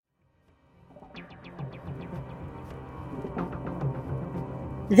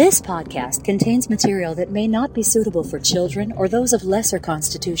This podcast contains material that may not be suitable for children or those of lesser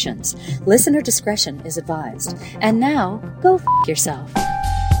constitutions. Listener discretion is advised. And now, go f*** yourself.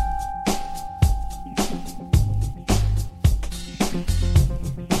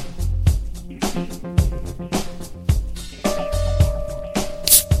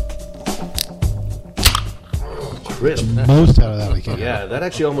 Crisp. Most out of that we can. Yeah, that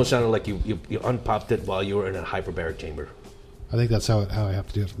actually almost sounded like you unpopped it while you were in a hyperbaric chamber. I think that's how I have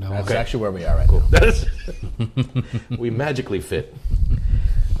to do it from now on. That's actually where we are right now. We magically fit.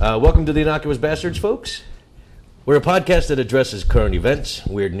 Welcome to the Innocuous Bastards, folks. We're a podcast that addresses current events,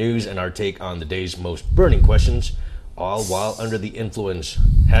 weird news, and our take on the day's most burning questions, all while under the influence.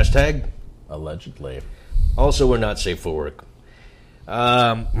 Hashtag Allegedly. Also, we're not safe for work.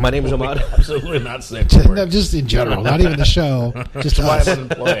 My name is Amado. Absolutely not safe for work. Just in general, not even the show. Just Why us. I'm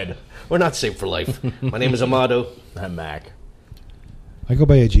unemployed. We're not safe for life. My name is Amado. I'm Mac. I go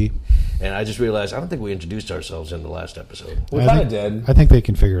by AG. And I just realized I don't think we introduced ourselves in the last episode. We I kind of think- did. I think they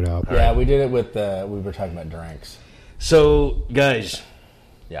can figure it out. Yeah, we did it with, we were talking about drinks. So, guys,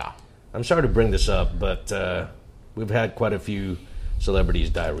 Yeah. I'm sorry to bring this up, but we've had quite a few celebrities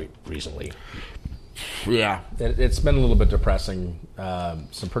die recently. Yeah. It's been a little bit depressing.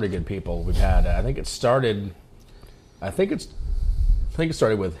 Some pretty good people. We've had, I think it started with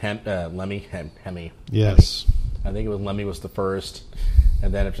Lemmy. Hemi. Yes. I think it was Lemmy was the first.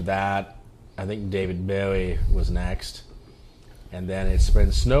 And then after that, I think David Bowie was next. And then it's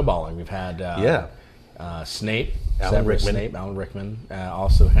been snowballing. We've had Snape, Alan Severus Rickman. Snape, Alan Rickman.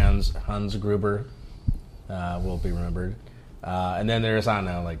 Also Hans Gruber will be remembered. And then there's, I don't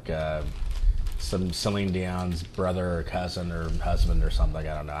know, like some Celine Dion's brother or cousin or husband or something.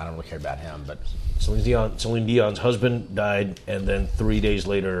 I don't know. I don't really care about him. But Celine Dion's husband died, and then 3 days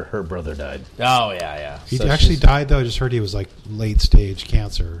later, her brother died. oh yeah. He So actually she's- died, though. I just heard he was like late stage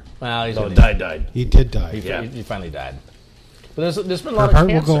cancer. Well, he's Oh, gonna- died. He did die. Yeah. He finally died. But there's been a Her lot of heart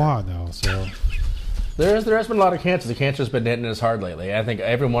will cancer. go on, though. So There has been a lot of cancer. The cancer's been hitting us hard lately. I think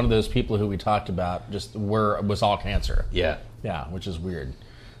every one of those people who we talked about was all cancer. Yeah. Yeah, which is weird.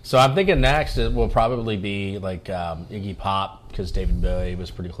 So I'm thinking next it will probably be like Iggy Pop, because David Bowie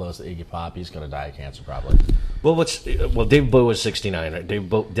was pretty close to Iggy Pop. He's going to die of cancer probably. Well, David Bowie was 69. Right?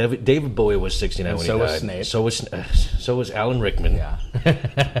 David Bowie was 69 And when so he was died. Snape. So was Alan Rickman.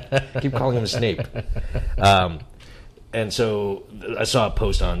 Yeah. Keep calling him Snape. And so I saw a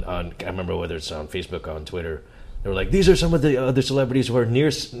post on I remember whether it's on Facebook or on Twitter. They were like, these are some of the other celebrities who are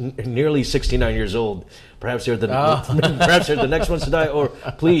nearly 69 years old. Perhaps they're perhaps they're the next ones to die. Or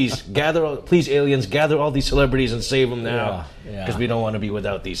please aliens, gather all these celebrities and save them now, Yeah. because we don't want to be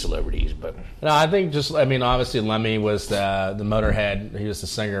without these celebrities. But No, I think obviously Lemmy was the Motorhead. He was the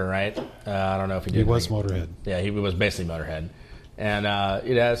singer, right? I don't know if he did. he was Motorhead. Yeah, he was basically Motorhead, and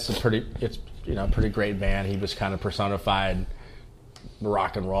it's a pretty great band. He was kind of personified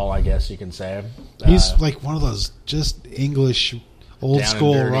rock and roll, I guess you can say. He's like one of those just English old Down and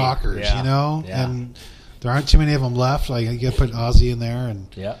school dirty. rockers, Yeah. you know? Yeah. And there aren't too many of them left. Like, you got to put Ozzy in there.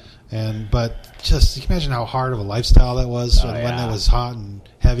 But just, you can imagine how hard of a lifestyle that was when yeah. it was hot and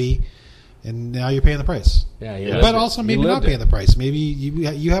heavy. And now you're paying the price. Yeah, he But lived also it. maybe He not lived paying it. the price. Maybe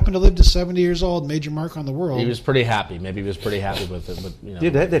you happen to live to 70 years old, major mark on the world. He was pretty happy. Maybe he was pretty happy with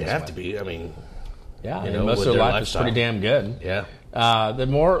it. they'd have to be. I mean, Yeah, you know, most with of their their life is pretty lifestyle. damn good. yeah. The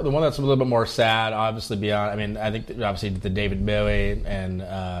one that's a little bit more sad, obviously beyond. I mean, I think that obviously the David Bowie and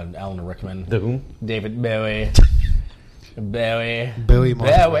Alan Rickman. The whom? David Bowie. Bowie Bowie.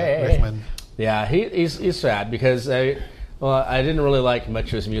 Rickman. Yeah, he's sad because I didn't really like much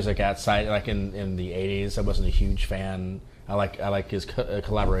of his music outside. Like in the '80s, I wasn't a huge fan. I like his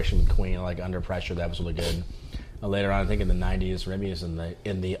collaboration with Queen. I like Under Pressure. That was really good. Later on, I think in the '90s, maybe it was in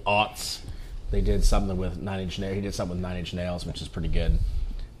the aughts, they did something with Nine Inch Nails. He did something with Nine Inch Nails, which is pretty good.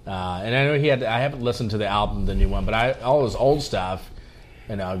 And I know I haven't listened to the album, the new one, but all his old stuff,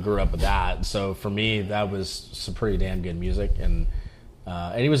 I grew up with that. So for me, that was some pretty damn good music. And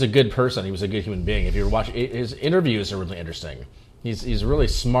he was a good person. He was a good human being. If you were watching, his interviews are really interesting. He's really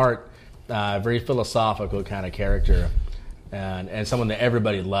smart, very philosophical kind of character, and someone that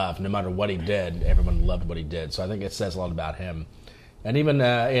everybody loved. No matter what he did, everyone loved what he did. So I think it says a lot about him. And even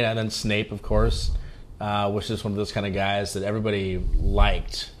and then Snape, of course, which is one of those kind of guys that everybody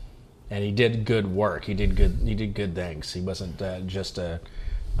liked, and he did good work. He did good things. He wasn't just an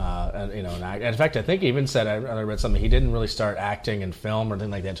actor. In fact, I think he even said, I read something, he didn't really start acting in film or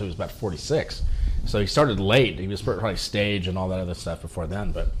anything like that until he was about 46. So he started late. He was probably stage and all that other stuff before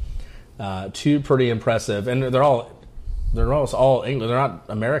then. But two pretty impressive, and they're almost all English. They're not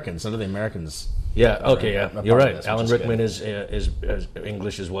Americans. None of the Americans Yeah. Okay. Yeah. You're right. This, Alan Rickman is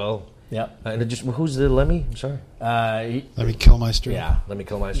English as well. Yep. And just who's the Lemmy? I'm sorry. Lemmy Kilmister. Yeah. Lemmy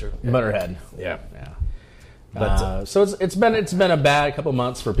Kilmister. Yeah. Motorhead. Yeah. Yeah. But so it's been a bad couple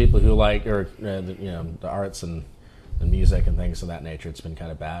months for people who like the arts and music and things of that nature. It's been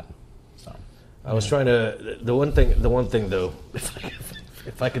kind of bad. So I was trying to the one thing though.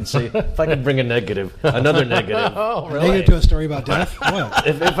 If I can bring another negative. Oh, really? Negative to a story about death. What?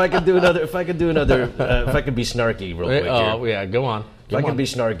 If I could be snarky real quick. Oh yeah, go on. If I can be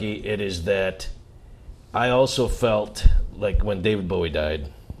snarky, it is that I also felt like when David Bowie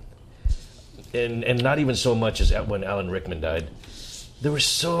died, and not even so much as when Alan Rickman died, there were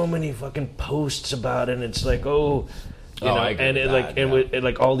so many fucking posts about it, and it's like,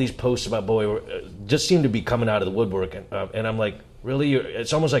 and all these posts about Bowie just seemed to be coming out of the woodwork, and I'm like, really?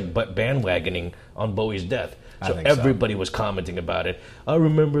 It's almost like bandwagoning on Bowie's death. So everybody was commenting about it. I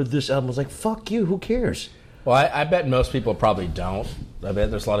remember this album. I was like, fuck you, who cares? Well, I bet most people probably don't. I bet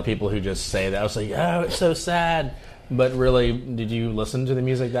there's a lot of people who just say that. I was like, oh, it's so sad. But really, did you listen to the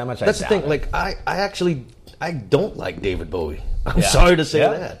music that much? That's the thing. Like, I don't like David Bowie. I'm sorry to say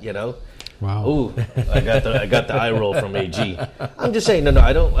that, Wow. Ooh, I got the eye roll from AG. I'm just saying, no,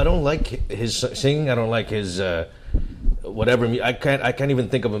 I don't like his singing. I don't like his whatever. I can't even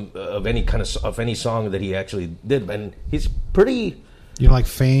think of any song that he actually did. And he's pretty. You don't like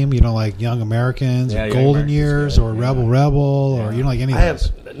Fame? You don't like Young Americans, or Golden Years, or Rebel, or you don't like any of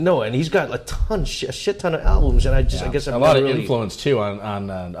those? No, and he's got a shit ton of albums, and I guess a lot of influence too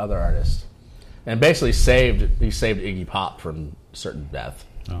on other artists, and basically he saved Iggy Pop from certain death.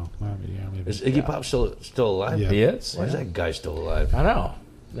 Oh, maybe. Is Iggy Pop still alive? Yeah. He is. Why is that guy still alive? I know.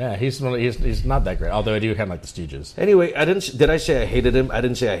 Yeah, he's not that great. Although I do kind of like the Stooges. Anyway, did I say I hated him? I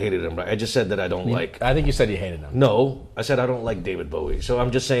didn't say I hated him. Right? I just said that I don't like. I think you said you hated him. No, I said I don't like David Bowie. So I'm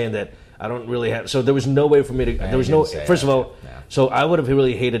just saying that I don't really have. So there was no way for me to. There was no. First of all, so I would have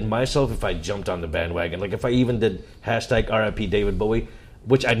really hated myself if I jumped on the bandwagon. Like if I even did hashtag RIP David Bowie,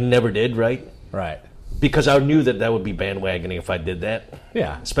 which I never did. Right. Right. Because I knew that would be bandwagoning if I did that.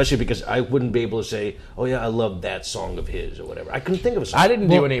 Yeah. Especially because I wouldn't be able to say, oh, yeah, I love that song of his or whatever. I couldn't think of a song. I didn't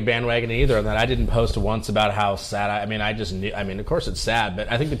do any bandwagoning either on that. I didn't post once about how sad I just knew. I mean, of course it's sad,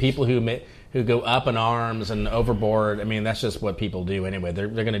 but I think the people who go up in arms and overboard, I mean, that's just what people do anyway. They're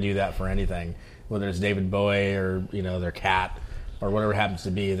going to do that for anything, whether it's David Bowie or, their cat or whatever it happens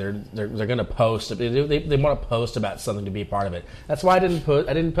to be. They're going to post. They want to post about something to be part of it. That's why I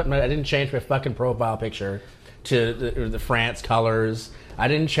didn't change my fucking profile picture to the France colors. I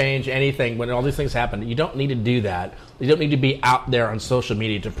didn't change anything when all these things happened. You don't need to do that. You don't need to be out there on social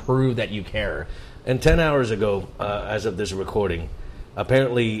media to prove that you care. And 10 hours ago, as of this recording,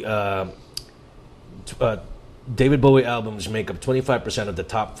 apparently David Bowie albums make up 25% of the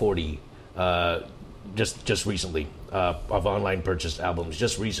top 40 just recently of online purchased albums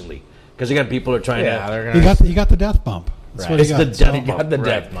just recently. Because again, people are trying to. You got the death bump. That's what it's he the got. death bump. The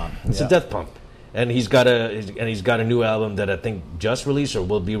death bump. It's a death pump, and he's got a new album that I think just released or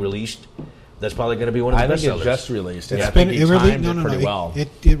will be released. That's probably going to be one of the best sellers. It just released. It timed well.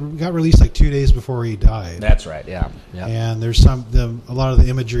 It got released like 2 days before he died. That's right. Yeah. And there's a lot of the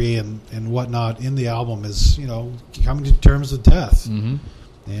imagery and whatnot in the album is coming to terms with death. Mm-hmm.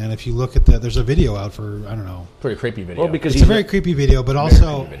 And if you look at that, there's a video out for, I don't know. Pretty creepy video. Well, because it's a very creepy video, but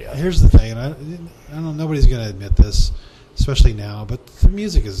also, here's the thing, and I don't know, nobody's going to admit this, especially now, but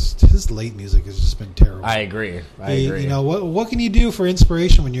his late music has just been terrible. I agree. What can you do for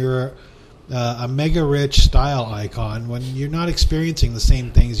inspiration when you're a mega rich style icon, when you're not experiencing the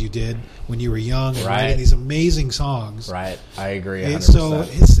same things you did when you were young and writing these amazing songs? Right. I agree 100%. So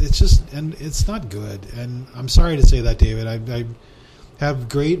it's just, and it's not good. And I'm sorry to say that, David. I have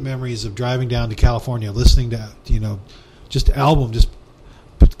great memories of driving down to California, listening to just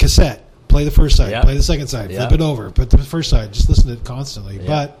cassette, play the first side, play the second side, flip it over, put the first side, just listen to it constantly.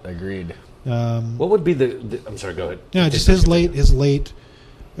 But agreed. What would be the? I'm sorry. Go ahead. Yeah, just his late.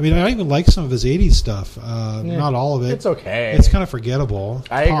 I mean, I even like some of his '80s stuff. Not all of it. It's okay. It's kind of forgettable.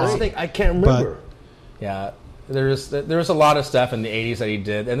 I agree. I can't remember. There was a lot of stuff in the '80s that he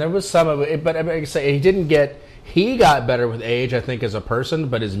did, and there was some of it. But I say he didn't get. He got better with age, I think, as a person,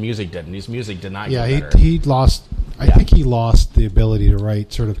 but his music didn't. His music did not get better. Yeah, he lost. I think he lost the ability to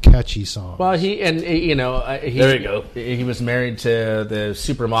write sort of catchy songs. Well, there you go. He was married to the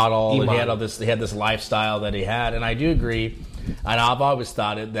supermodel, and he had all this. He had this lifestyle that he had, and I do agree. And I've always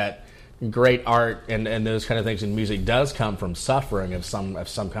thought that great art and those kind of things in music does come from suffering of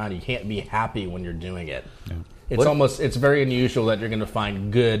some kind. You can't be happy when you're doing it. Yeah. It's very unusual that you're going to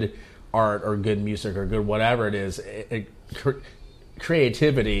find good art or good music or good whatever it is,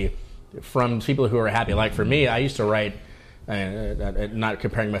 creativity from people who are happy. Like for me, I used to write. Not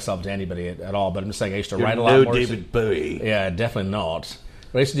comparing myself to anybody at all, but I'm just saying I used to write a lot more. David Bowie. Yeah, definitely not.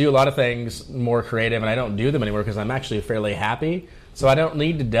 But I used to do a lot of things more creative, and I don't do them anymore because I'm actually fairly happy. So I don't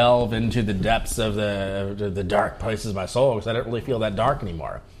need to delve into the depths of the dark places of my soul because I don't really feel that dark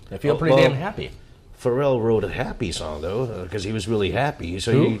anymore. I feel pretty damn happy. Pharrell wrote a happy song, though, because he was really happy.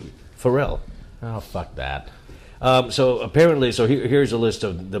 So Pharrell. Oh, fuck that. So apparently, here's a list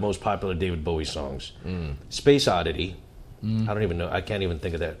of the most popular David Bowie songs. Space Oddity. I don't even know. I can't even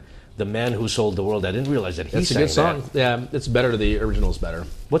think of that. The Man Who Sold the World. I didn't realize that he sang that. It's a good song. Yeah, it's better. The original's better.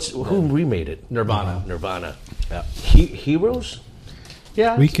 Who remade it? Nirvana. Yeah. Heroes?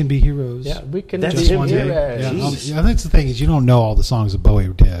 Yeah. We Can Be Heroes. Yeah, we can That's be Just one day. heroes. Yeah, I think the thing is you don't know all the songs that Bowie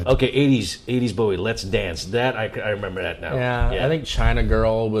did. Okay, 80s Bowie. Let's Dance. That I remember that now. Yeah, I think China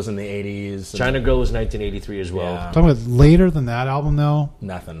Girl was in the 80s. China Girl was 1983 as well. Yeah. Talking about later than that album, though.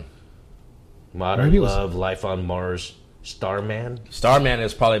 Nothing. Modern Love, Life on Mars, Starman. Starman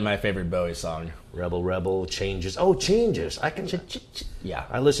is probably my favorite Bowie song. Rebel, Changes. Oh, Changes. I can. Yeah,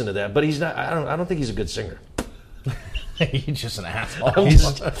 I listen to that, but he's not. I don't think he's a good singer. He's just an asshole. You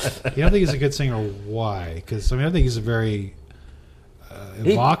don't think he's a good singer? Why? Because I think he's a very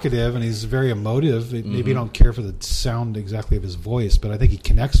evocative and he's very emotive. Maybe you don't care for the sound exactly of his voice, but I think he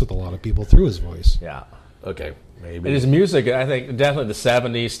connects with a lot of people through his voice. Yeah. Okay. Maybe. And his music, I think, definitely the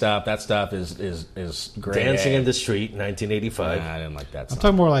 70s stuff. That stuff is great. Dancing in the Street, 1985. I didn't like that song. I'm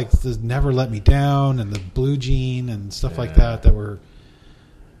talking more like the Never Let Me Down and the Blue Jean and stuff like that were.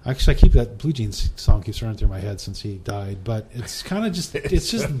 Actually, I keep that Blue Jeans song keeps running through my head since he died, but it's kind of just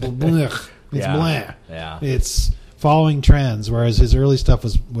it's just blech. It's blah. Yeah. It's following trends, whereas his early stuff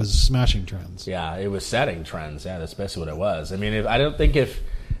was smashing trends. Yeah, it was setting trends. Yeah, that's basically what it was. I mean, I think if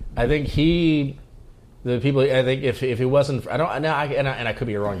he it wasn't, I don't, and I could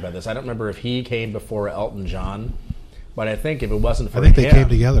be wrong about this. I don't remember if he came before Elton John, but I think if it wasn't for him, I think they came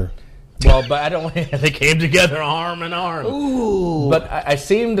together. Well, but I don't. They came together arm in arm. Ooh. But I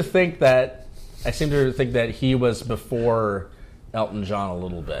seem to think that he was before Elton John a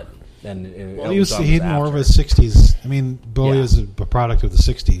little bit, and he was more of a '60s. I mean, Bowie was a product of the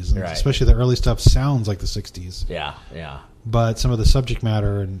 '60s, and especially the early stuff sounds like the '60s. Yeah. But some of the subject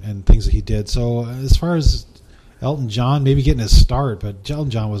matter and things that he did. So as far as Elton John, maybe getting his start, but Elton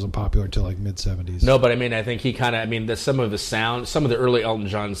John wasn't popular until like mid '70s. No, but I mean, I think he kind of. Some of the early Elton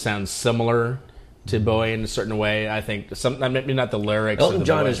John sounds similar to Bowie in a certain way. I think maybe not the lyrics. Elton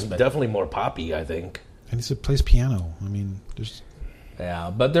John is definitely more poppy, I think. And he plays piano. I mean, there's.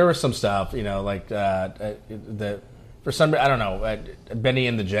 Yeah, but there was some stuff, like for some, I don't know. Benny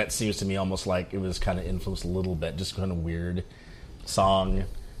and the Jets seems to me almost like it was kind of influenced a little bit, just kind of weird song.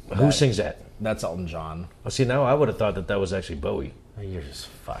 Who sings that? That's Elton John. Oh, see, now I would have thought that was actually Bowie. You're just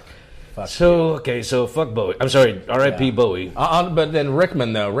fuck. So, so fuck Bowie. I'm sorry, R.I.P. Bowie. But then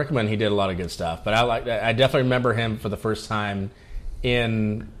Rickman, he did a lot of good stuff. But I definitely remember him for the first time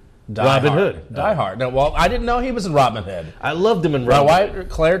in Robin Hood. Die Hard. No, well, I didn't know he was in Robin Hood. I loved him in Robin Hood. My wife,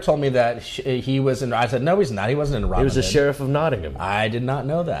 Claire, told me that he was in. I said, no, he's not. He wasn't in Robin Hood. He was the sheriff of Nottingham. I did not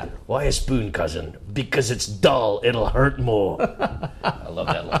know that. Why a spoon, cousin? Because it's dull. It'll hurt more. I love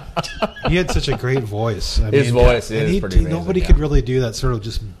that line. He had such a great voice. His voice is pretty amazing. Nobody could really do that sort of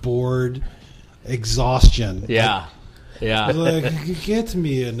just bored exhaustion. Yeah. Yeah. Like, get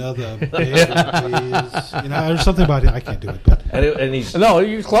me another beer, please. There's something about it. I can't do it. But and he's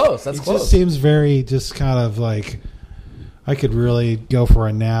you're close. That's close. It just seems very just kind of like I could really go for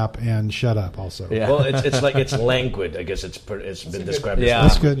a nap and shut up. Also, yeah. Well, it's like it's languid. I guess it's been described. Yeah,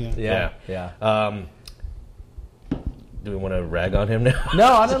 that's good. Yeah. Do we want to rag on him now? No,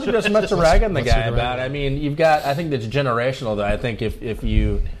 I don't think there's much to rag on the guy about. I mean, you've got. I think it's generational. Though I think if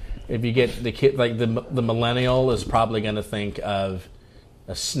you get the kid, like the millennial is probably going to think of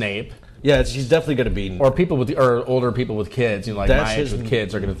a Snape. Yeah, he's definitely going to be. Or older people with kids, like my age with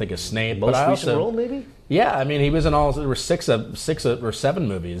kids, are going to think of Snape. Most recent role, maybe. Yeah, I mean, he was in all. There were six or seven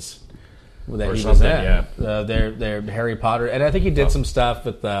movies that or he was in. Yeah, they're Harry Potter, and I think he did some stuff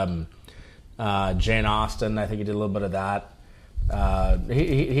with Jane Austen. I think he did a little bit of that.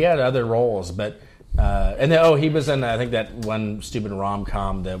 He had other roles, but. And then, he was in, I think, that one stupid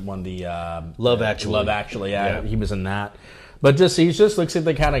rom-com that won the Love Actually. Love Actually, yeah, he was in that. But he just looks like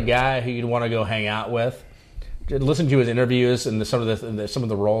the kind of guy who you'd want to go hang out with. Listen to his interviews and some of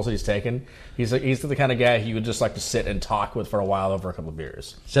the roles that he's taken. He's the kind of guy who you would just like to sit and talk with for a while over a couple of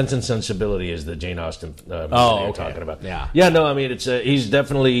beers. Sense and Sensibility is the Jane Austen movie you're talking about. Yeah. No, I mean, he's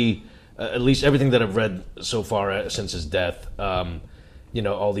definitely, at least everything that I've read so far since his death,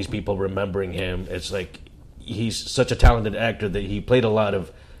 all these people remembering him. It's like he's such a talented actor that he played a lot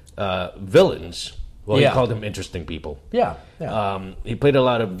of villains. Well, Yeah. he called them interesting people. Yeah. He played a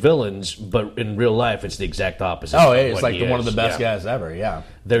lot of villains, but in real life, it's the exact opposite. Oh, of it's what like he one of is. the best Yeah. guys ever. Yeah.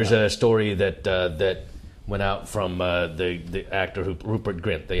 There's a story that went out from the actor Rupert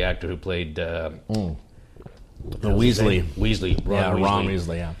Grint, the actor who played The Weasley. Ron Weasley,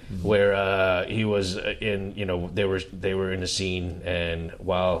 Weasley. Yeah. where he was in. They were in a scene, and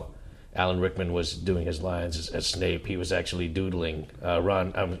while Alan Rickman was doing his lines as Snape, he was actually doodling.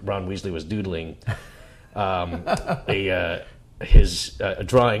 Ron Weasley was doodling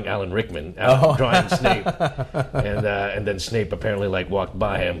drawing Alan Rickman, drawing Snape, and then Snape apparently walked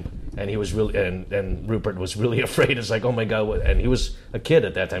by him, and he was really and Rupert was really afraid. It's like, oh my god! And he was a kid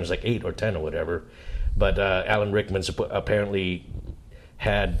at that time, he was like 8 or 10 or whatever. But Alan Rickman apparently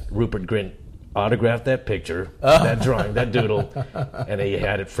had Rupert Grint autographed that picture, that drawing, that doodle, and he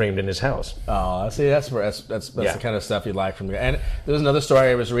had it framed in his house. Oh, see, that's the kind of stuff you like from the. And there was another story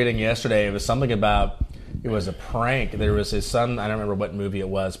I was reading yesterday. It was something about. It was a prank. There was his son. I don't remember what movie it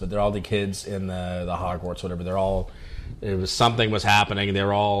was, but they're all the kids in the Hogwarts, whatever. They're all. It was something was happening, and they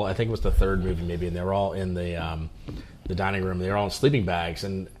were all. I think it was the third movie, maybe, and they were all in the dining room. They were all in sleeping bags,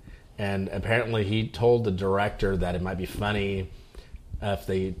 and apparently he told the director that it might be funny if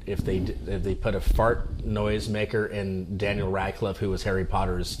they put a fart noise maker in Daniel Radcliffe, who was Harry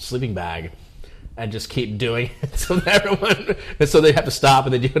Potter's sleeping bag, and just keep doing it. So so they have to stop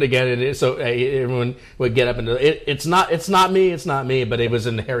and they do it again, and so everyone would get up and it's not me, but it was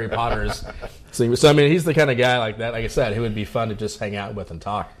in Harry Potter's. So I mean, he's the kind of guy like that. Like I said, who would be fun to just hang out with and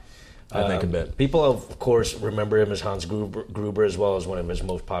talk. I think a bit. People, of course, remember him as Hans Gruber as well as one of his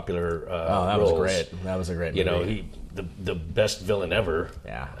most popular that roles. was great. That was a great movie. The best villain ever,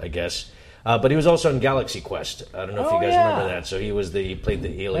 Yeah. I guess. But he was also in Galaxy Quest. I don't know if you guys remember that. So he played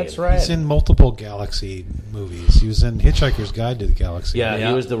the alien. That's right. He's in multiple Galaxy movies. He was in Hitchhiker's Guide to the Galaxy. Yeah, Yeah.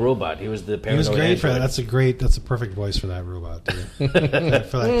 he was the robot. He was the He was paranoid great for that. android. That's a perfect voice for that robot, too. for that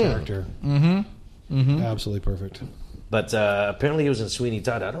character. Mm-hmm. Absolutely perfect. But apparently he was in Sweeney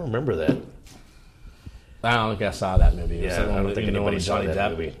Todd. I don't remember that. I don't think I saw that movie. Yeah, The one I don't with- think the one anybody with saw Johnny that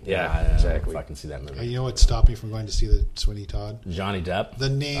Depp? movie. Yeah, Yeah, I don't exactly. fucking see that movie. You know what stopped me from going to see the Sweeney Todd? Johnny Depp. The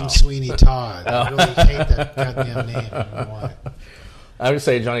name Sweeney Todd. I really hate that goddamn name. I don't know why. I would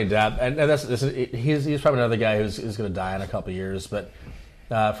say Johnny Depp, and he's probably another guy who's going to die in a couple of years. But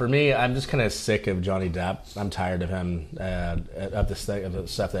for me, I'm just kind of sick of Johnny Depp. I'm tired of him of the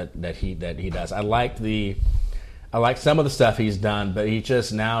stuff that he does. I like some of the stuff he's done, but he's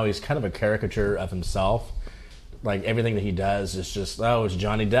kind of a caricature of himself. Like everything that he does is just it's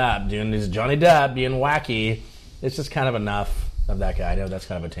Johnny Depp being wacky. It's just kind of enough of that guy. I know that's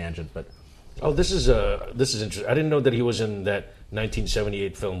kind of a tangent, but Oh, this is interesting. I didn't know that he was in that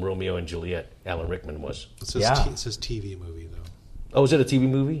 1978 film Romeo and Juliet. Alan Rickman was. It says TV movie, though. Oh, was it a TV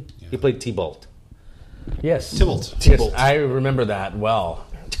movie? Yeah. He played Tybalt. yes, Tybalt. Yes, I remember that well.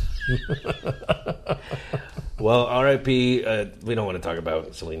 Well, R.I.P. We don't want to talk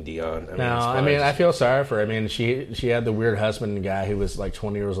about Celine Dion. I feel sorry for her. I mean, she had the weird husband guy who was like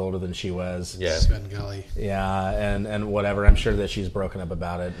 20 years older than she was. Yeah. Svengali. Yeah, and whatever. I'm sure that she's broken up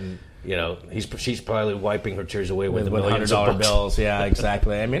about it. And she's probably wiping her tears away with millions $100 of bucks. bills. Yeah,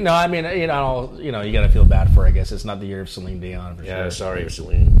 exactly. I mean, you got to feel bad for her. I guess it's not the year of Celine Dion for Yeah, sure. sorry,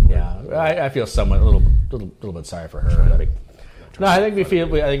 Celine. Yeah, I feel a little bit sorry for her. But, no, I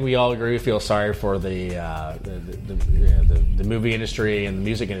think we all agree. We feel sorry for the movie industry and the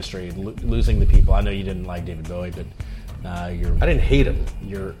music industry losing the people. I know you didn't like David Bowie, but I didn't hate him.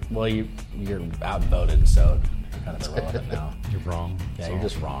 you're outvoted, so you're kind of irrelevant now. You're wrong. Yeah, you're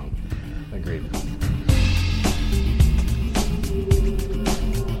just wrong. Agreed.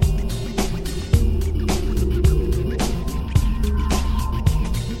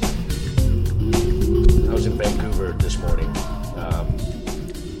 I was in Vancouver this morning,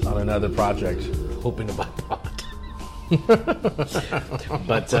 On another project. hoping to buy pot.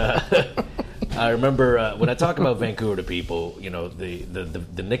 But I remember when I talk about Vancouver to people,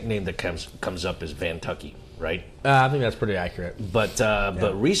 the nickname that comes up is Vantucky, right? I think that's pretty accurate. But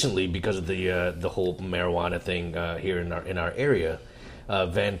recently, because of the whole marijuana thing here in our area,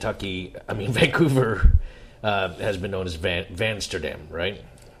 Vancouver has been known as Vansterdam, right?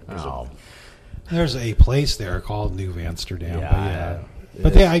 There's a place there called New Amsterdam. Yeah,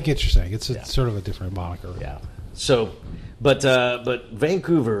 But I get what you're saying. It's sort of a different moniker. Yeah. So, but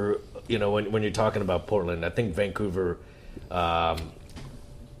Vancouver, when you're talking about Portland, I think Vancouver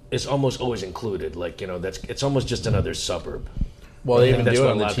is almost always included. Like, it's almost just another suburb. Well, they even That's do it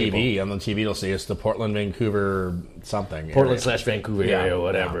what on a the lot of people- TV. On the TV, you'll see it's the Portland, Vancouver something. Portland area. / Vancouver Yeah, area or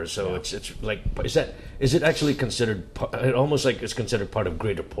whatever. yeah, So yeah. it's like, is it actually considered? It almost like it's considered part of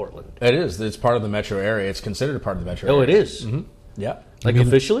Greater Portland. It is. It's part of the metro area. It's considered a part of the metro Oh, area. it is? Yeah. Like I mean,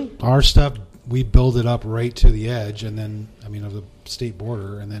 officially? Our stuff, we build it up right to the edge, and then of the state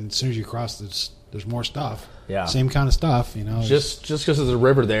border, and then as soon as you cross, there's more stuff. Yeah. Same kind of stuff, Just because there's a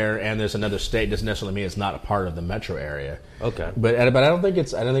river there and there's another state doesn't necessarily mean it's not a part of the metro area. Okay. But I don't think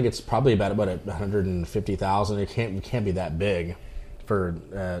it's probably about 150,000. It can't be that big for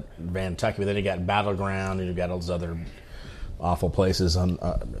Nantucket. But then you got Battleground and you've got all those other awful places on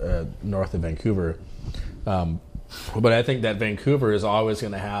north of Vancouver. But I think that Vancouver is always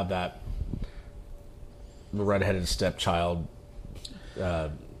going to have that redheaded stepchild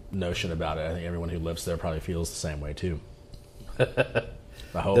notion about it. I think everyone who lives there probably feels the same way too.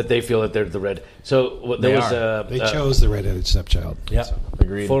 I hope That they feel that they're the red. So They there was are. They chose the redheaded stepchild. Yeah,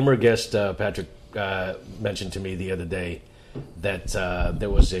 agreed. former guest Patrick mentioned to me the other day that there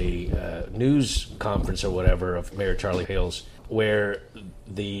was a news conference or whatever of Mayor Charlie Hales where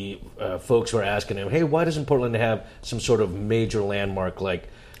the folks were asking him, hey, why doesn't Portland have some sort of major landmark like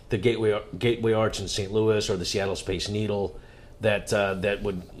the Gateway Arch in St. Louis or the Seattle Space Needle that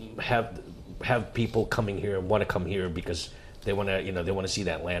would have people coming here and want to come here because they want to see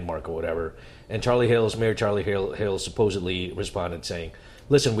that landmark or whatever. And Mayor Charlie Hales supposedly responded saying,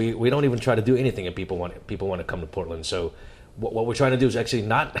 listen, we don't even try to do anything if people want to come to Portland. So what we're trying to do is actually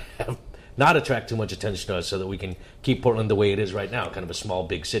not attract too much attention to us so that we can keep Portland the way it is right now, kind of a small,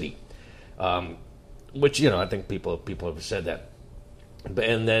 big city. Which, I think people have said that.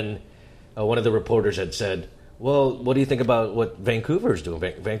 And then one of the reporters had said, well, what do you think about what Vancouver's doing?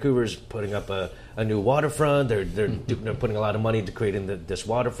 Vancouver's putting up a new waterfront. They're putting a lot of money into creating this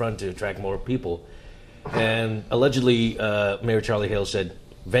waterfront to attract more people. And allegedly, Mayor Charlie Hale said,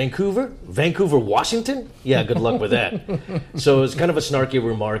 Vancouver, Washington? Yeah, good luck with that. So it's kind of a snarky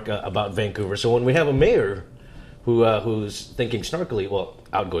remark about Vancouver. So when we have a mayor who's thinking snarkily, well,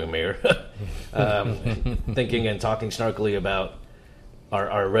 outgoing mayor, thinking and talking snarkily about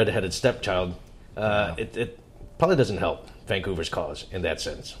our redheaded stepchild, it probably doesn't help Vancouver's cause in that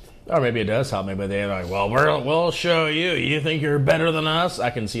sense. Or maybe it does help. Maybe they're like, well, we'll show you. You think you're better than us? I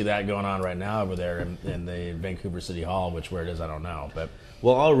can see that going on right now over there in the Vancouver City Hall, which where it is, I don't know. But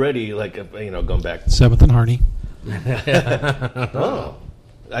Well, already, going back. 7th and Harney. Oh,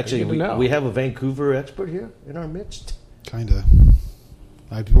 actually, we have a Vancouver expert here in our midst. Kind of.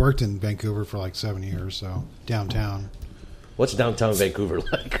 I've worked in Vancouver for like 7 years, so downtown. What's downtown Vancouver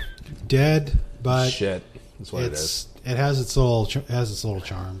like? Dead, but shit, that's what it is. It has its little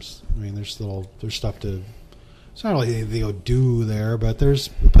charms. I mean, there's stuff to. It's not really anything to do there, but there's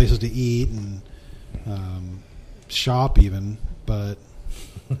places to eat and shop even. But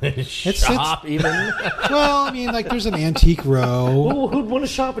Shop even. well, I mean, like there's an antique row. Who'd want to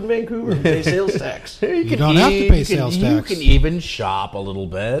shop in Vancouver and pay sales tax? You don't have to pay sales tax. You can even shop a little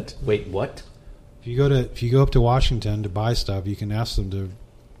bit. Wait, what? If you go up to Washington to buy stuff, you can ask them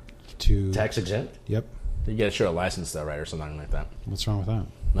to Tax exempt? Yep. You got to show a license though, right, or something like that. What's wrong with that?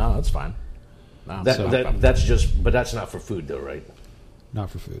 No, that's fine. No, But that's not for food, though, right? Not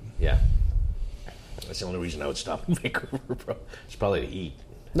for food. Yeah. That's the only reason I would stop in Vancouver, bro. It's probably to eat.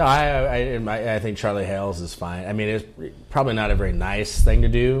 No, I think Charlie Hales is fine. I mean, it's probably not a very nice thing to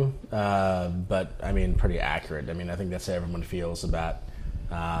do, but I mean, pretty accurate. I mean, I think that's how everyone feels about.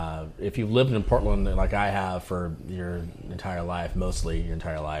 If you've lived in Portland like I have for your entire life, mostly your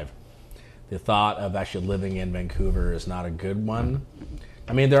entire life, the thought of actually living in Vancouver is not a good one.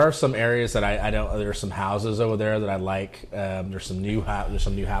 I mean, there are some areas that I don't. There's some houses over there that I like. There's some new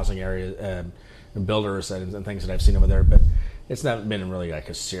housing areas, builders and things that I've seen over there, but it's not been really like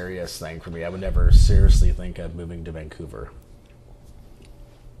a serious thing for me. I would never seriously think of moving to Vancouver.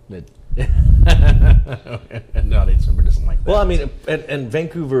 Not audience member doesn't like that. Well, I mean, and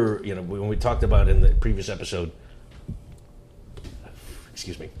Vancouver, when we talked about in the previous episode,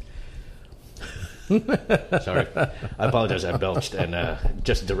 excuse me. Sorry. I apologize, I belched and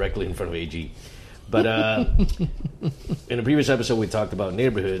just directly in front of AG. But in a previous episode, we talked about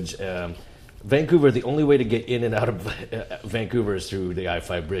neighborhoods. Vancouver, the only way to get in and out of Vancouver is through the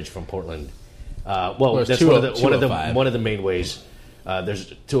I-5 bridge from Portland. Well, that's one of the main ways.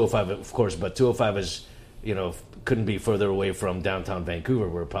 There's 205, of course, but 205 is, couldn't be further away from downtown Vancouver,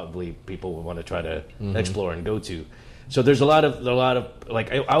 where probably people would want to try to explore and go to. So there's a lot of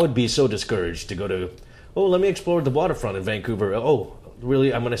like I would be so discouraged to go to. Oh, let me explore the waterfront in Vancouver. Oh,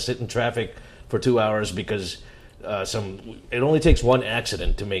 really? I'm going to sit in traffic for 2 hours because It only takes one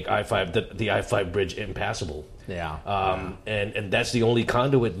accident to make I-5 the I-5 bridge impassable. Yeah. And that's the only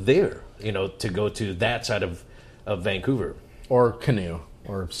conduit there, to go to that side of Vancouver. Or canoe.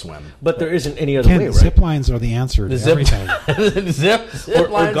 Or swim. But there isn't any other way, right? Zip lines are the answer to everything. Zip or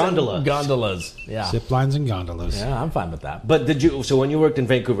lines gondola. and gondolas. Yeah. Zip lines and gondolas. Yeah, I'm fine with that. But so when you worked in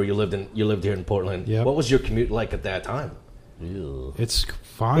Vancouver, you lived here in Portland. Yep. What was your commute like at that time? Ew. It's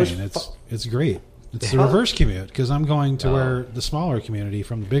fine. It's great. It's the reverse commute because I'm going to where the smaller community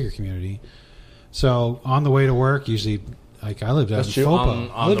from the bigger community. So on the way to work, usually, like I lived out in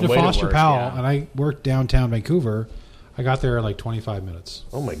Fopa. I lived in Foster Powell, and I worked downtown Vancouver. I got there in like 25 minutes.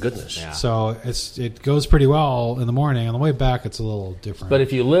 Oh my goodness! Yeah. So it goes pretty well in the morning. On the way back, it's a little different. But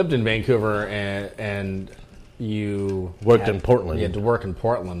if you lived in Vancouver and you worked in Portland, you had to work in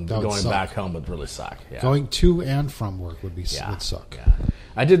Portland, That would going suck. back home would really suck. Yeah. Going to and from work would suck. Yeah.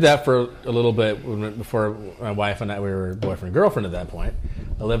 I did that for a little bit before my wife and I, we were boyfriend and girlfriend at that point.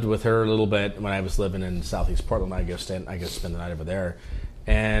 I lived with her a little bit when I was living in Southeast Portland. I go spend the night over there,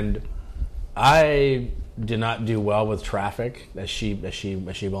 and I did not do well with traffic, as she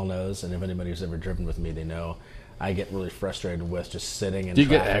well knows. And if anybody who's ever driven with me, they know I get really frustrated with just sitting in. Do you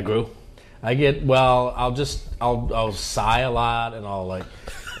traffic. get aggro? I get I'll sigh a lot, and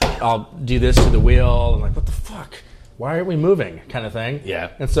I'll do this to the wheel, and like, what the fuck? Why aren't we moving? Kind of thing. Yeah.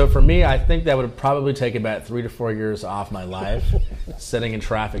 And so for me, I think that would probably take about 3 to 4 years off my life, sitting in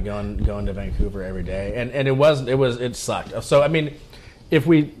traffic, going to Vancouver every day, and it sucked. So I mean, if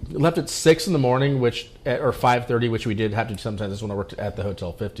we left at 6 in the morning, or 5:30, which we did have to sometimes. This is when I worked at the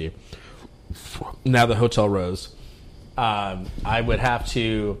Hotel 50. Now the Hotel Rose. I would have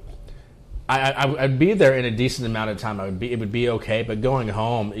to. I'd be there in a decent amount of time. It would be okay, but going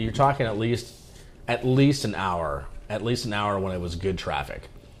home, you're talking at least an hour. At least an hour when it was good traffic,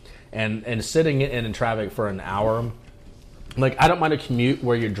 and sitting in traffic for an hour. Like, I don't mind a commute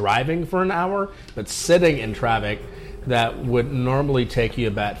where you're driving for an hour, but sitting in traffic that would normally take you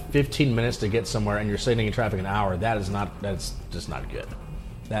about 15 minutes to get somewhere, and you're sitting in traffic an hour. That's just not good.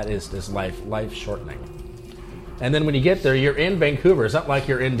 That is life shortening. And then when you get there, you're in Vancouver. It's not like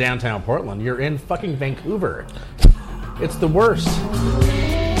you're in downtown Portland. You're in fucking Vancouver. It's the worst.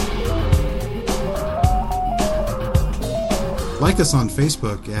 Like us on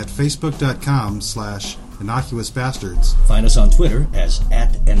Facebook at facebook.com/innocuousbastards. Find us on Twitter as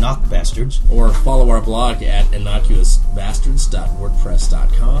 @InnocuBastards. Or follow our blog at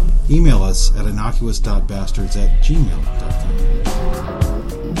innocuousbastards.wordpress.com. Email us at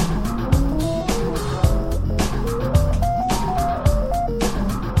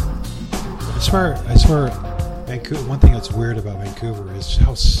innocuous.bastards@gmail.com. I swear, Vancouver. One thing that's weird about Vancouver is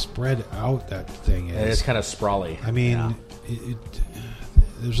how spread out that thing is. It's kind of sprawly. I mean, Yeah.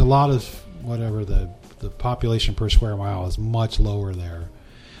 There's a lot of whatever the population per square mile is much lower there.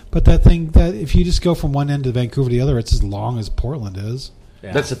 But that if you just go from one end of Vancouver to the other, it's as long as Portland is.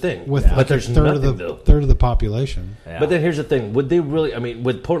 Yeah. That's the thing. With But like there's a third nothing, of the population. Yeah. But then here's the thing: would they really? I mean,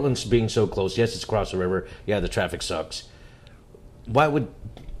 with Portland being so close, yes, it's across the river. Yeah, the traffic sucks. Why would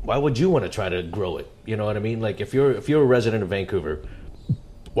you want to try to grow it? You know what I mean? Like if you're a resident of Vancouver,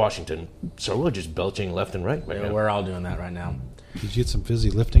 Washington, so we're just belching left and right now. We're all doing that right now. Did you get some fizzy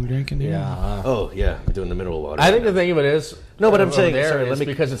lifting drink in here? Yeah. Oh yeah, we're doing the mineral water. I think the thing of it is, No, but I'm over saying- there sorry, is let me-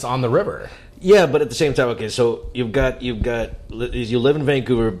 because it's on the river. Yeah, but at the same time, okay. So you live in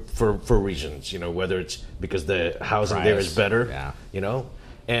Vancouver for reasons, whether it's because the housing there is Price, better, yeah.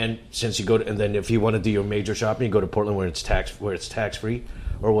 and since you and then if you want to do your major shopping, you go to Portland where it's tax free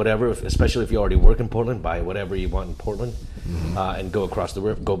or whatever. Especially if you already work in Portland, buy whatever you want in Portland, and go across the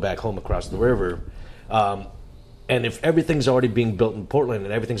river, go back home across the river. And if everything's already being built in Portland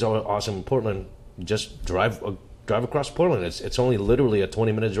and everything's all awesome in Portland, just drive across Portland. It's only literally a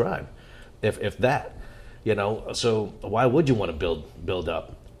 20-minute drive, if that, So why would you want to build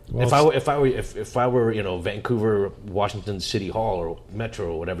up? Well, if I were Vancouver, Washington City Hall or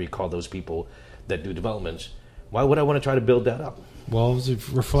Metro or whatever you call those people that do developments, why would I want to try to build that up? Well, it was a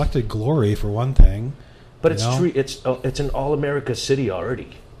reflected glory for one thing. But it's true. It's an all America city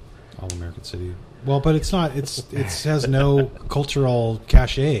already. All American city. Well, but it's not. It has no cultural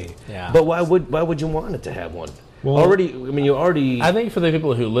cachet. Yeah. But why would you want it to have one? Well, you already. I think for the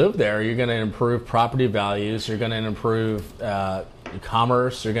people who live there, you're going to improve property values. You're going to improve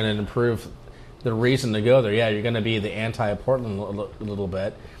commerce. You're going to improve the reason to go there. Yeah, you're going to be the anti-Portland a little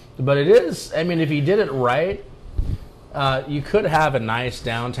bit. But it is, I mean, if you did it right, you could have a nice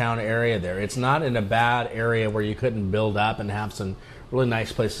downtown area there. It's not in a bad area where you couldn't build up and have some really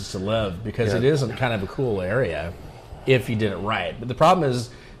nice places to live, because it isn't kind of a cool area if you did it right. But the problem is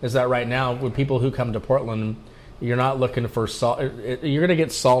that right now with people who come to Portland, you're not looking for salt. You're going to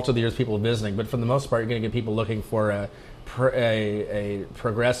get salt of the earth people visiting, but for the most part, you're going to get people looking for a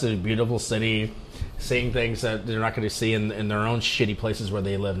progressive, beautiful city, seeing things that they're not going to see in their own shitty places where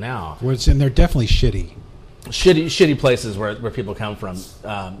they live now. And they're definitely shitty. Shitty places where people come from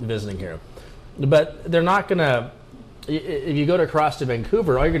visiting here. But they're not going to... If you go across to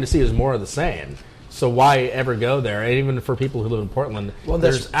Vancouver, all you're going to see is more of the same. So why ever go there? And even for people who live in Portland,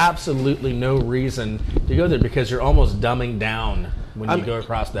 there's absolutely no reason to go there because you're almost dumbing down when you go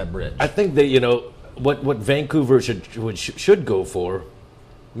across that bridge. I think that, what Vancouver should go for,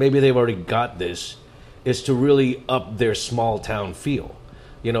 maybe they've already got this, is to really up their small town feel.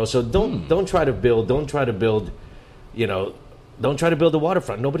 So don't try to build the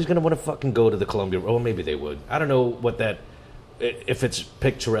waterfront. Nobody's going to want to fucking go to the Columbia. Or maybe they would. I don't know if it's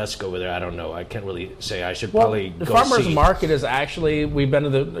picturesque over there. I don't know. I can't really say. I should probably go see. The farmers market is actually, we've been to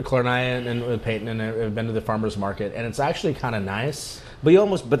the Clarnaya and with Peyton, and I've been to the farmers market, and it's actually kind of nice.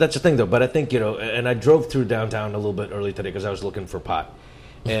 But that's the thing though. But I think, and I drove through downtown a little bit early today because I was looking for pot.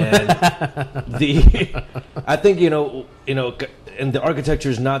 And I think, and the architecture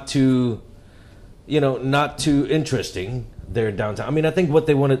is not too interesting there downtown. I mean, I think what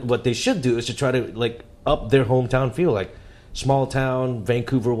they should do is to try to up their hometown feel, like small town,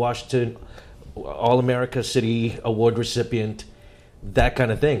 Vancouver, Washington, All America City Award recipient, that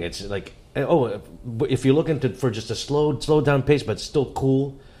kind of thing. It's like, if you're looking for just a slow down pace but still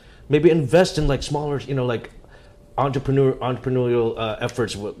cool, maybe invest in smaller, entrepreneurial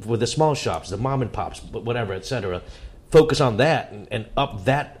efforts with the small shops, the mom and pops, whatever, etc. Focus on that and up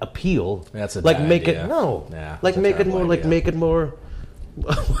that appeal. That's a bad make idea. it no, yeah, make it more idea. Make it more.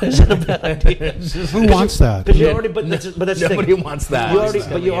 Why is that a bad idea? Who wants that? Because you already, but that's the thing. Nobody wants that.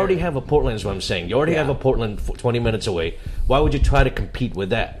 You already have a Portland. Is what I'm saying. You already have a Portland 20 minutes away. Why would you try to compete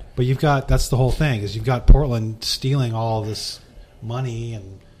with that? But that's the whole thing. Is you've got Portland stealing all this money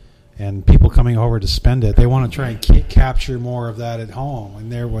and people coming over to spend it. They want to try and capture more of that at home, and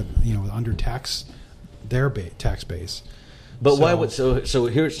they're under tax their tax base. But why would if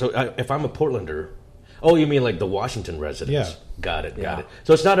I'm a Portlander? Oh, you mean the Washington residents? Yeah. Got it.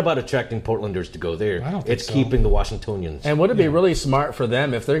 So it's not about attracting Portlanders to go there. I don't think it's keeping the Washingtonians. And would it be really smart for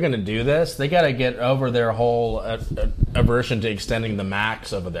them if they're going to do this? They got to get over their whole aversion to extending the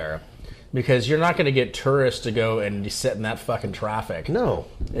max over there, because you're not going to get tourists to go and sit in that fucking traffic. No.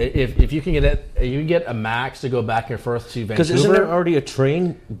 If you can get a max to go back and forth to Vancouver. Because isn't there already a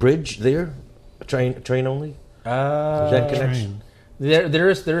train bridge there? A train only? That connection?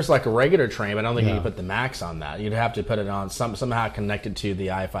 There's a regular train, but I don't think you can put the max on that. You'd have to put it on somehow connected to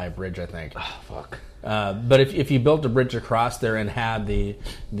the I-5 bridge, I think. Oh, fuck. But if you built a bridge across there and had the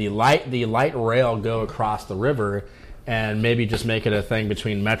light rail go across the river, and maybe just make it a thing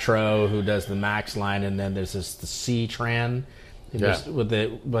between Metro, who does the Max line, and then there's the C-Tran, with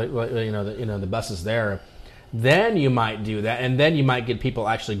the buses there. Then you might do that, and then you might get people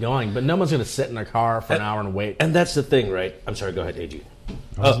actually going. But no one's going to sit in a car for an hour and wait. And that's the thing, right? I'm sorry, go ahead, AG.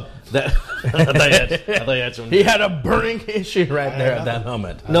 I thought you had something. He had a burning issue right there at that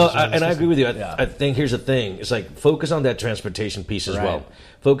moment. I agree with you. I think here's the thing. It's focus on that transportation piece as well.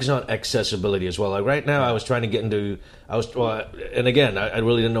 Focus on accessibility as well. Right now, I was trying to get into... and again, I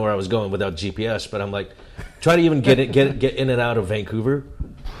really didn't know where I was going without GPS, but I'm try to even get in and out of Vancouver,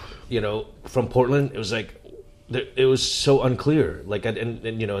 from Portland. It was it was so unclear.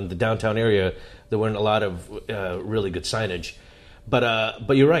 In the downtown area, there weren't a lot of really good signage. But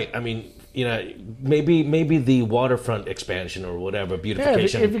you're right. I mean, maybe the waterfront expansion or whatever,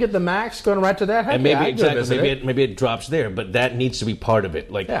 beautification. Yeah, if you get the max going right to that, and maybe it drops there. But that needs to be part of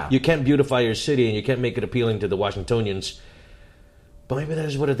it. You can't beautify your city and you can't make it appealing to the Washingtonians. But maybe that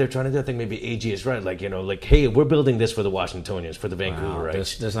is what they're trying to do. I think maybe AG is right. Hey, we're building this for the Washingtonians, for the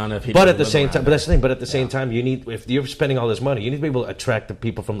Vancouverites. There's not enough people. But at the same time, that's the thing. But at the same time, if you're spending all this money, you need to be able to attract the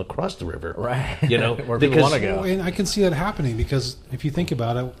people from across the river, right? Where people want to go. And I can see that happening because if you think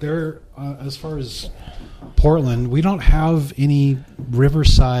about it, there, as far as Portland, we don't have any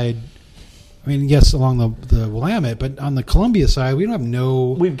riverside. I mean, yes, along the Willamette, but on the Columbia side, we don't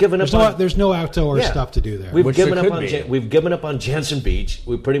have We've given up. There's no outdoor stuff to do there. We've given up on Jansen Beach.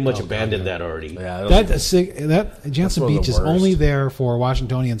 We pretty much abandoned that already. Yeah, that Jansen Beach is only there for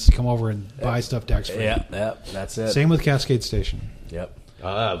Washingtonians to come over and buy stuff tax free. Yeah, that's it. Same with Cascade Station. Yep.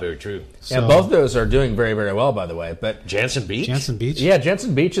 Very true. And both of those are doing very, very well, by the way. But Jansen Beach? Yeah,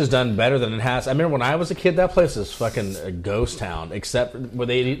 Jansen Beach has done better than it has. I remember when I was a kid, that place was fucking a ghost town, except where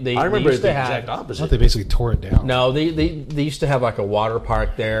they I remember used the to have, exact opposite. I thought they basically tore it down. No, they used to have a water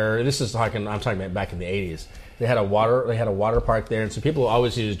park there. I'm talking about back in the 80s. They had a water park there, and so people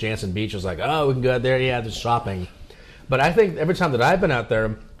always use Jansen Beach as like, oh, we can go out there, yeah, there's shopping. But I think every time that I've been out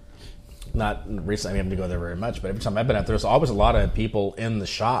there, not recently, I haven't go there very much, but every time I've been out there, there's always a lot of people in the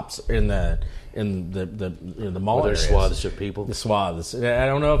shops, in the mall areas. Swaths of people. The swaths. I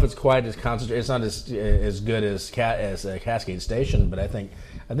don't know if it's quite as concentrated. It's not as good as Cascade Station, but I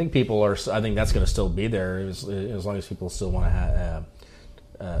think people are. I think that's going to still be there as long as people still want to have.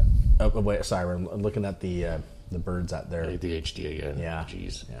 Wait, sorry, I'm looking at the birds out there. The HD again. Yeah.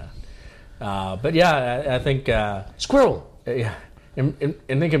 Jeez. Yeah. But yeah, I think squirrel. Yeah. And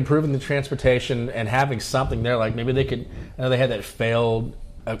think improving the transportation and having something there, like maybe they could. I know they had that failed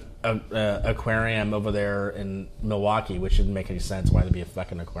aquarium over there in Milwaukee, which didn't make any sense. Why there'd be a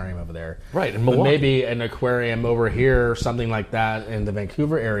fucking aquarium over there? Right, in Milwaukee. But maybe an aquarium over here, something like that in the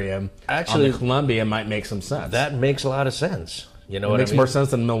Vancouver area. Actually, on the Columbia might make some sense. That makes a lot of sense. You know, it what makes I mean? more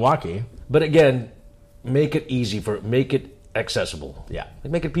sense than Milwaukee. But again, make it accessible. Yeah,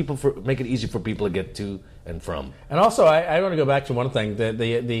 make it easy for people to get to and from. And also, I want to go back to one thing: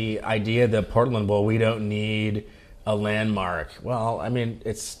 the idea that Portland, well, we don't need a landmark. Well, I mean,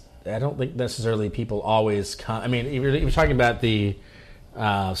 I don't think necessarily people always come. I mean, if you're talking about the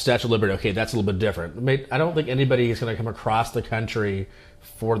Statue of Liberty, okay, that's a little bit different. I don't think anybody is going to come across the country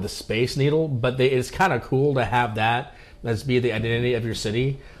for the Space Needle, but it's kind of cool to have that as be the identity of your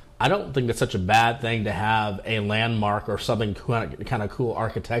city. I don't think that's such a bad thing to have a landmark or something kind of cool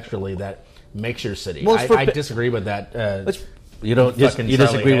architecturally that makes your city. Well, I disagree with that. You don't. You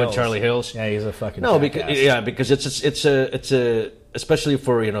disagree with Charlie Hills? Yeah, he's a fucking because it's a especially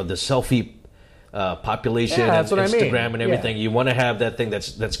for the selfie population and Instagram and everything. Yeah. You want to have that thing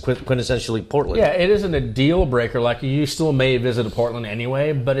that's quintessentially Portland. Yeah, it isn't a deal breaker. Like you still may visit Portland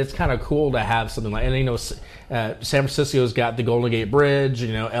anyway, but it's kind of cool to have something like. And San Francisco's got the Golden Gate Bridge.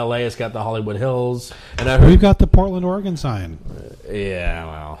 LA has got the Hollywood Hills, and we've got the Portland, Oregon sign. Yeah,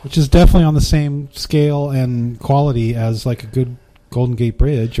 well, which is definitely on the same scale and quality as like a good Golden Gate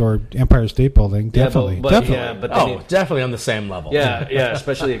Bridge or Empire State Building. Definitely, definitely on the same level. Yeah,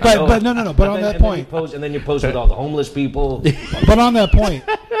 especially. But no. But on that point, then you pose with all the homeless people. But on that point,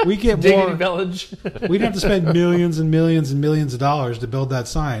 we get more. Village. We'd have to spend millions and millions and millions of dollars to build that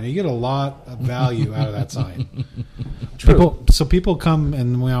sign. You get a lot of value out of that sign. True. People come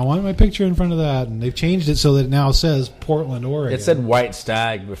and I want my picture in front of that, and they've changed it so that it now says Portland, Oregon. It said White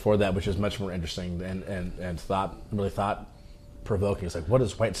Stag before that, which is much more interesting and thought provoking. It's like, what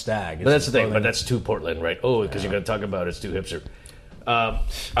is White Stag? But that's the thing. But that's too Portland, right? Oh, because you're going to talk about it's too hipster.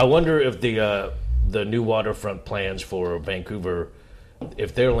 I wonder if the new waterfront plans for Vancouver,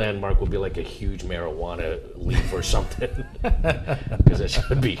 if their landmark will be like a huge marijuana leaf or something. Because it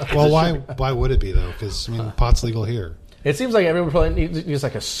should be. Well, why would it be though? Because pot's legal here. It seems like everyone probably needs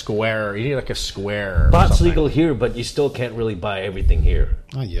like a square. You need like a square. Pot's legal here, but you still can't really buy everything here.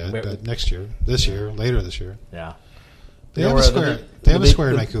 Not yet, but next year, later this year. Yeah. They have a square. They have a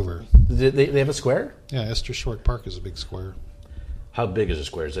square in Vancouver. They have a square? Yeah, Esther Short Park is a big square. How big is a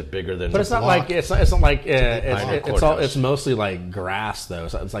square? Is it bigger than? But it's not like it's not like it's mostly like grass though.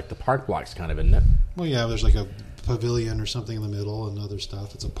 It's like the park blocks kind of, isn't it? Well, yeah. There's like a pavilion or something in the middle and other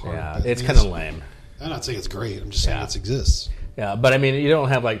stuff. It's a park. Yeah, it's kind of lame. I'm not saying it's great. I'm just saying it exists. Yeah, but I mean, you don't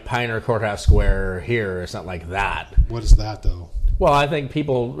have like Pioneer Courthouse Square here. It's not like that. What is that though? Well, I think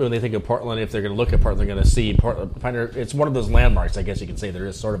people, when they think of Portland, if they're going to look at Portland, they're going to see Pioneer. It's one of those landmarks, I guess you can say. There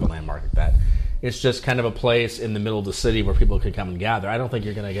is sort of a landmark like that. It's just kind of a place in the middle of the city where people can come and gather. I don't think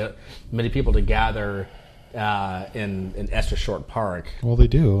you're going to get many people to gather in Esther Short Park. Well, they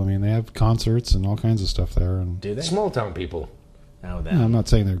do. I mean, they have concerts and all kinds of stuff there. And do they? Small town people. No, I'm not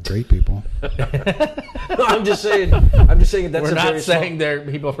saying they're great people. No, I'm just saying that's We're not saying they're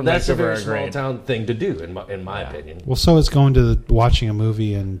people from that's Vancouver a very small town thing to do, in my opinion. Well, so it's going to watching a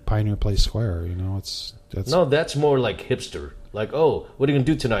movie in Pioneer Place Square. No, that's more like hipster. Like, oh, what are you going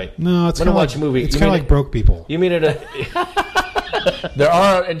to do tonight? No, it's going to watch a movie. It's kind of like broke people. You mean it? There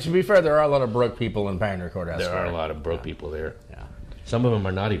are, and to be fair, there are a lot of broke people in Pioneer Courthouse. There are a lot of broke people there. Yeah, some of them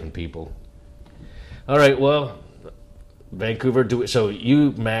are not even people. All right, well. Vancouver, so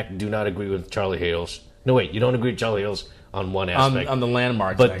you, Mac, do not agree with Charlie Hales. No, wait, you don't agree with Charlie Hales on one aspect. On the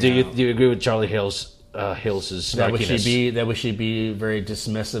landmark but thing, do you agree with Charlie Hales' snarkiness? That we should be very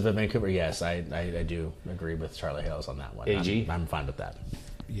dismissive of Vancouver? Yes, I do agree with Charlie Hales on that one. AG? I'm fine with that.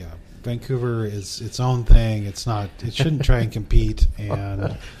 Yeah, Vancouver is its own thing. It shouldn't try and compete.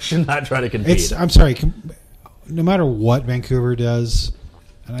 And should not try to compete. I'm sorry, no matter what Vancouver does,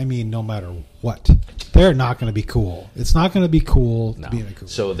 and I mean no matter what, they're not going to be cool. It's not going to be cool to be in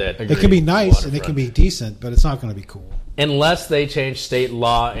Vancouver. So that it can be nice and it can be decent, but it's not going to be cool. Unless they change state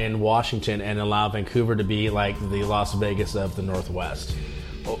law in Washington and allow Vancouver to be like the Las Vegas of the Northwest.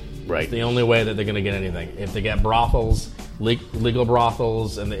 Right. The only way that they're going to get anything. If they get brothels, legal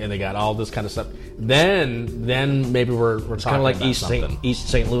brothels, and they got all this kind of stuff, then maybe we're talking kind of like about East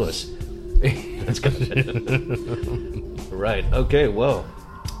St. Louis. That's good. Right. Okay. Well,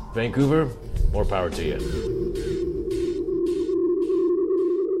 Vancouver, more power to you.